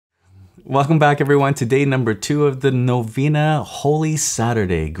Welcome back, everyone, to day number 2 of the Novena, Holy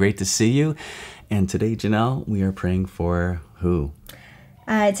Saturday. Great to see you. And today, Janelle, we are praying for who?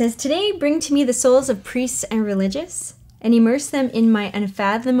 It says, "Today bring to me the souls of priests and religious, and immerse them in my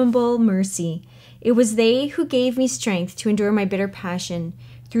unfathomable mercy. It was they who gave me strength to endure my bitter passion.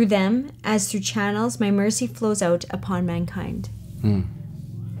 Through them, as through channels, my mercy flows out upon mankind."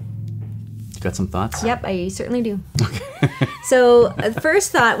 Got some thoughts? Yep, I certainly do. Okay. So the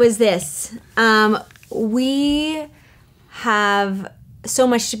first thought was this. We have so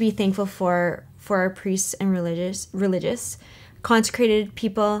much to be thankful for our priests and religious, consecrated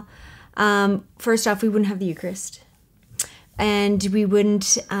people. First off, we wouldn't have the Eucharist. And we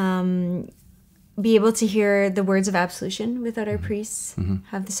wouldn't be able to hear the words of absolution without our priests,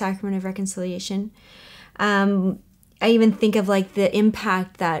 have the sacrament of reconciliation. I even think of like the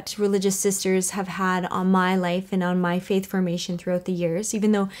impact that religious sisters have had on my life and on my faith formation throughout the years,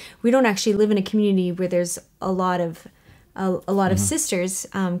 even though we don't actually live in a community where there's a lot of sisters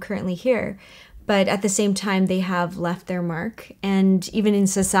currently here. But at the same time, they have left their mark, and even in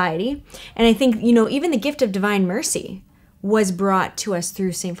society. And I think, even the gift of divine mercy was brought to us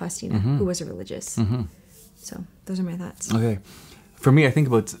through St. Faustina, who was a religious. So those are my thoughts. Okay. For me, I think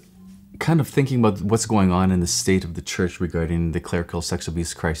about thinking about what's going on in the state of the church regarding the clerical sexual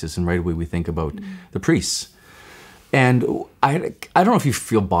abuse crisis, and right away we think about the priests. And I don't know if you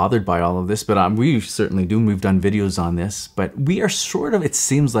feel bothered by all of this, but we certainly do, and we've done videos on this, but we are sort of, it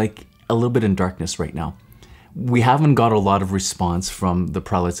seems like, a little bit in darkness right now. We haven't got a lot of response from the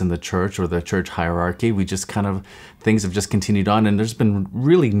prelates in the church or the church hierarchy. We just things have just continued on, and there's been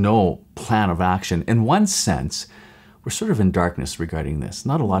really no plan of action. In one sense, we're sort of in darkness regarding this.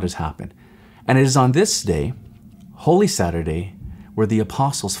 Not a lot has happened. And it is on this day, Holy Saturday, where the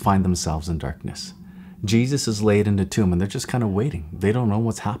apostles find themselves in darkness. Jesus is laid in the tomb, and they're just waiting. They don't know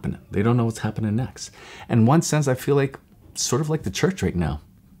what's happening. They don't know what's happening next. In one sense, I feel like, sort of like the church right now.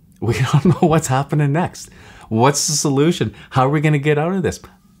 We don't know what's happening next. What's the solution? How are we going to get out of this?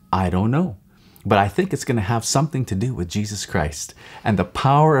 I don't know. But I think it's going to have something to do with Jesus Christ and the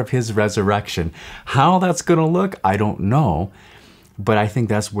power of his resurrection. How that's going to look, I don't know. But I think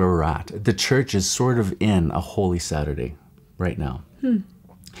that's where we're at. The church is sort of in a Holy Saturday right now. And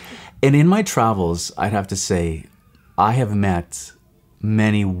in my travels, I'd have to say, I have met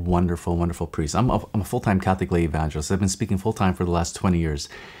many wonderful, wonderful priests. I'm a full-time Catholic lay evangelist. I've been speaking full-time for the last 20 years.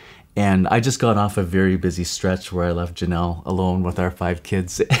 And I just got off a very busy stretch where I left Janelle alone with our 5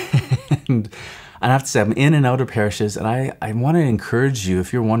 kids. And I have to say, I'm in and out of parishes, and I want to encourage you,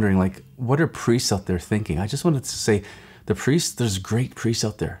 if you're wondering, what are priests out there thinking? I just wanted to say, the priests, there's great priests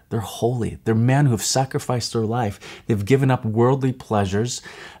out there. They're holy. They're men who have sacrificed their life. They've given up worldly pleasures.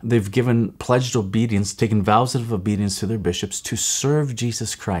 They've pledged obedience, taken vows of obedience to their bishops to serve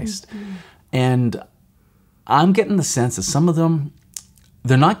Jesus Christ. And I'm getting the sense that some of them,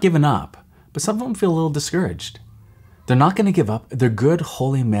 they're not giving up, but some of them feel a little discouraged. They're not going to give up. They're good,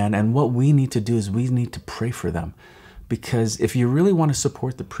 holy men, and what we need to do is we need to pray for them. Because if you really want to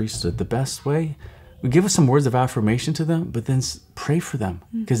support the priesthood, the best way, we give us some words of affirmation to them, but then pray for them,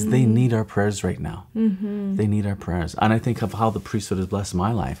 because they need our prayers right now. They need our prayers. And I think of how the priesthood has blessed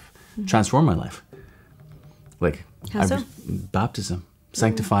my life, transformed my life. Baptism,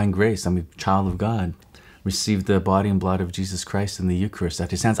 sanctifying grace. I'm a child of God. Received the body and blood of Jesus Christ in the Eucharist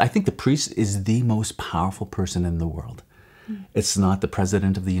at his hands. I think the priest is the most powerful person in the world. It's not the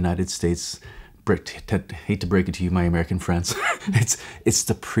President of the United States. Hate to break it to you, my American friends. It's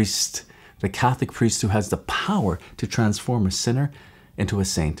the priest, the Catholic priest, who has the power to transform a sinner into a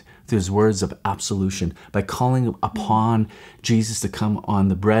saint through his words of absolution, by calling upon Jesus to come on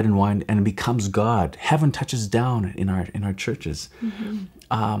the bread and wine, and it becomes God. Heaven touches down in our churches.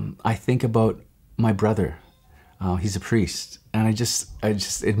 I think about my brother. He's a priest, and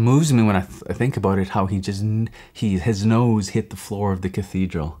it moves me when I think about it, how his nose hit the floor of the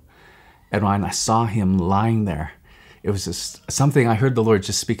cathedral, and when I saw him lying there, it was just something I heard the Lord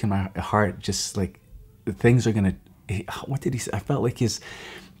just speak in my heart, just like things are gonna, what did he say? I felt like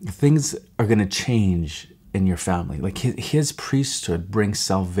things are gonna change in your family. Like his priesthood brings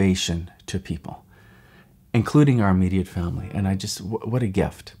salvation to people, including our immediate family, and what a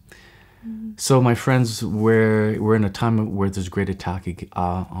gift. So my friends, we're in a time where there's great attack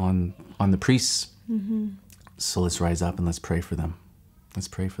on the priests. So let's rise up and let's pray for them. Let's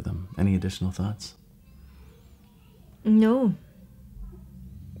pray for them. Any additional thoughts? No,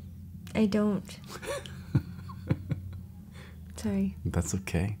 I don't. Sorry. That's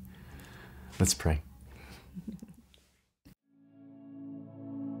okay. Let's pray.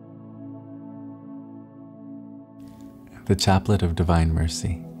 The Chaplet of Divine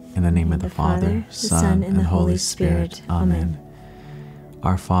Mercy. In the name of the Father, Son, and the Holy Spirit. Amen.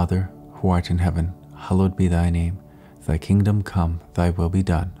 Our Father, who art in heaven, hallowed be thy name. Thy kingdom come, thy will be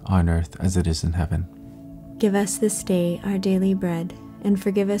done, on earth as it is in heaven. Give us this day our daily bread, and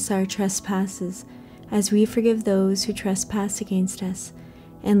forgive us our trespasses, as we forgive those who trespass against us.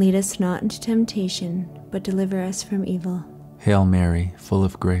 And lead us not into temptation, but deliver us from evil. Hail Mary, full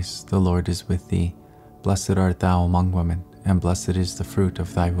of grace, the Lord is with thee. Blessed art thou among women, and blessed is the fruit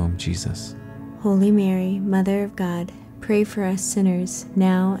of thy womb, Jesus. Holy Mary, Mother of God, pray for us sinners,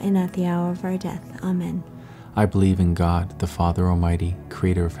 now and at the hour of our death. Amen. I believe in God, the Father Almighty,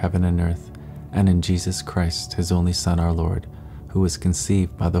 creator of heaven and earth, and in Jesus Christ, his only Son, our Lord, who was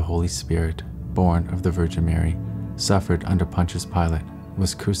conceived by the Holy Spirit, born of the Virgin Mary, suffered under Pontius Pilate,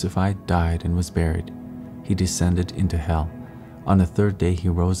 was crucified, died, and was buried. He descended into hell. On the third day he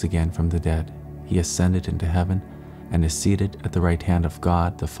rose again from the dead. He ascended into heaven, and is seated at the right hand of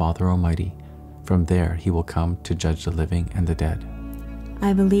God, the Father Almighty. From there he will come to judge the living and the dead.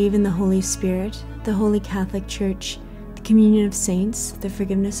 I believe in the Holy Spirit, the Holy Catholic Church, the communion of saints, the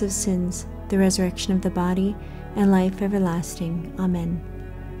forgiveness of sins, the resurrection of the body, and life everlasting. Amen.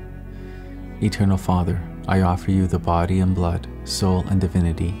 Eternal Father, I offer you the body and blood, soul and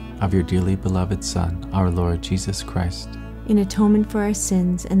divinity of your dearly beloved Son, our Lord Jesus Christ, in atonement for our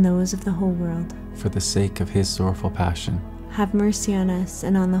sins and those of the whole world. For the sake of his sorrowful passion, have mercy on us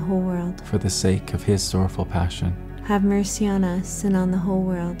and on the whole world. For the sake of his sorrowful passion, have mercy on us and on the whole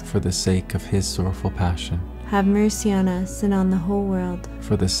world. For the sake of his sorrowful passion, have mercy on us and on the whole world.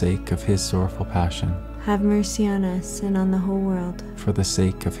 For the sake of his sorrowful passion, have mercy on us and on the whole world. For the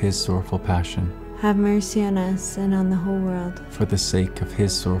sake of his sorrowful passion, have mercy on us and on the whole world. For the sake of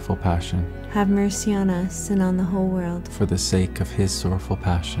his sorrowful passion, have mercy on us and on the whole world. For the sake of his sorrowful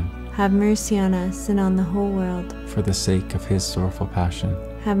passion, have mercy on us and on the whole world. For the sake of his sorrowful passion,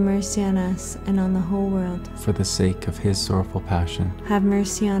 have mercy on us and on the whole world. For the sake of his sorrowful passion, have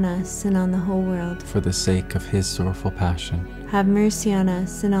mercy on us and on the whole world. For the sake of his sorrowful passion, have mercy on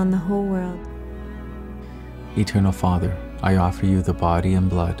us and on the whole world. Eternal Father, I offer you the body and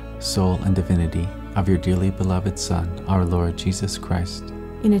blood, soul and divinity of your dearly beloved Son, our Lord Jesus Christ,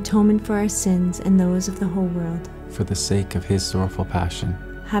 in atonement for our sins and those of the whole world. For the sake of his sorrowful passion,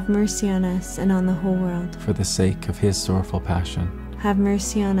 have mercy on us and on the whole world. For the sake of his sorrowful passion, have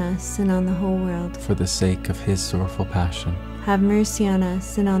mercy on us and on the whole world. For the sake of his sorrowful passion, have mercy on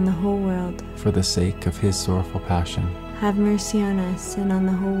us and on the whole world. For the sake of his sorrowful passion, have mercy on us and on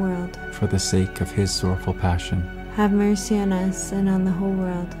the whole world. For the sake of his sorrowful passion, have mercy on us and on the whole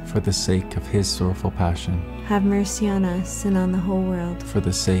world. For the sake of his sorrowful passion, have mercy on us and on the whole world. For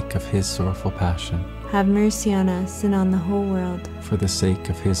the sake of his sorrowful passion, have mercy on us and on the whole world. For the sake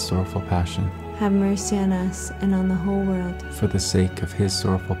of his sorrowful passion, have mercy on us and on the whole world. For the sake of his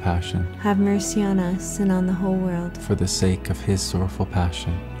sorrowful passion, have mercy on us and on the whole world. For the sake of his sorrowful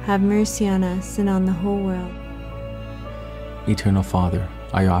passion, have mercy on us and on the whole world. Eternal Father,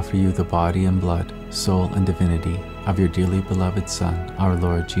 I offer you the body and blood, soul and divinity of your dearly beloved Son, our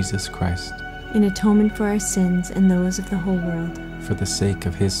Lord Jesus Christ, in atonement for our sins and those of the whole world. For the sake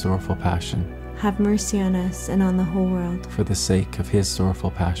of his sorrowful passion, have mercy on us and on the whole world. For the sake of his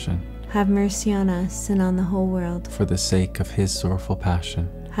sorrowful passion, have mercy on us and on the whole world. For the sake of his sorrowful passion,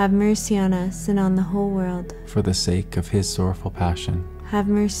 have mercy on us and on the whole world. For the sake of his sorrowful passion, have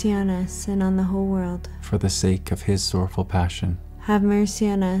mercy on us and on the whole world. For the sake of his sorrowful passion, have mercy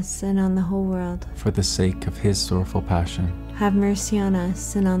on us and on the whole world. For the sake of his sorrowful passion, have mercy on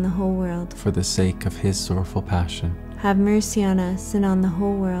us and on the whole world. For the sake of his sorrowful passion, have mercy on us and on the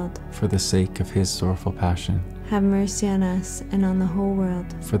whole world. For the sake of his sorrowful passion, have mercy on us and on the whole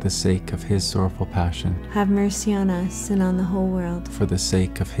world. For the sake of his sorrowful passion, have mercy on us and on the whole world. For the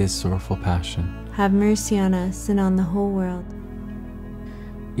sake of his sorrowful passion, have mercy on us and on the whole world.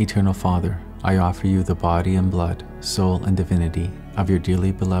 Eternal Father, I offer you the body and blood, soul and divinity of your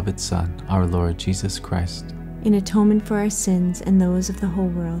dearly beloved Son, our Lord Jesus Christ, in atonement for our sins and those of the whole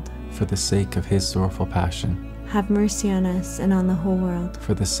world. For the sake of his sorrowful passion, have mercy on us and on the whole world.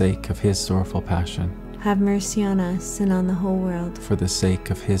 For the sake of his sorrowful passion, have mercy on us and on the whole world. For the sake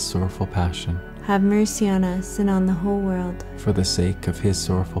of his sorrowful passion, have mercy on us and on the whole world. For the sake of his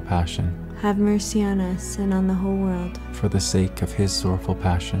sorrowful passion, have mercy on us and on the whole world. For the sake of his sorrowful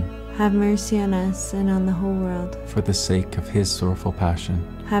passion, have mercy on us and on the whole world. For the sake of his sorrowful passion,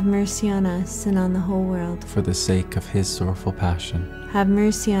 have mercy on us and on the whole world. For the sake of his sorrowful passion, have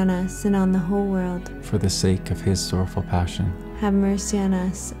mercy on us and on the whole world. For the sake of his sorrowful passion, have mercy on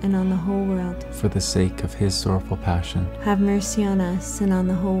us and on the whole world. For the sake of his sorrowful passion, have mercy on us and on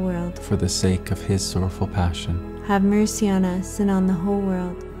the whole world. For the sake of his sorrowful passion, have mercy on us and on the whole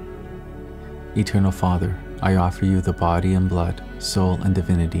world. Eternal Father, I offer you the body and blood, soul and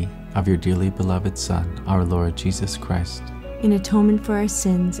divinity of your dearly beloved Son, our Lord Jesus Christ, in atonement for our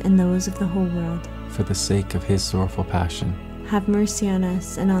sins and those of the whole world. for the sake of his sorrowful passion. Have mercy on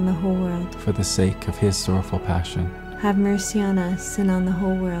us and on the whole world. For the sake of his sorrowful passion. Have mercy on us and on the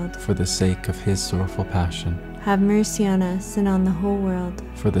whole world. For the sake of his sorrowful passion. Have mercy on us and on the whole world.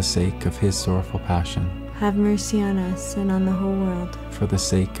 For the sake of his sorrowful passion. Have mercy on us and on the whole world. For the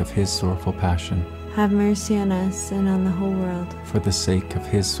sake of his sorrowful passion. Have mercy on us and on the whole world. For the sake of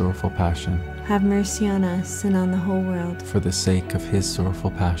his sorrowful passion. Have mercy on us and on the whole world. For the sake of his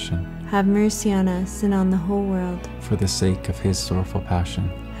sorrowful passion. Have mercy on us and on the whole world. For the sake of his sorrowful passion.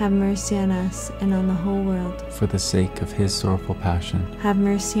 Have mercy on us and on the whole world. For the sake of his sorrowful passion. Have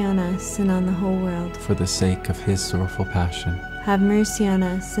mercy on us and on the whole world. For the sake of his sorrowful passion. Have mercy on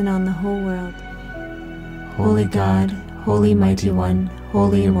us and on the whole world. Holy God, Holy Mighty One,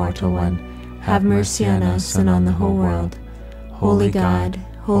 Holy Immortal One, have mercy on us and on the whole world. Holy God,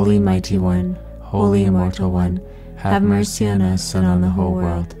 Holy Mighty One, Holy Immortal One, have mercy on us and on the whole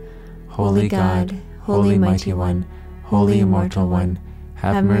world. Holy God, Holy Mighty One, Holy Immortal One,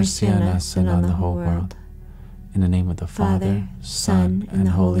 have mercy on us and on the whole world. In the name of the Father, Son, and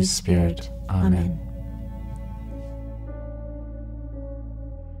the Holy Spirit. Amen.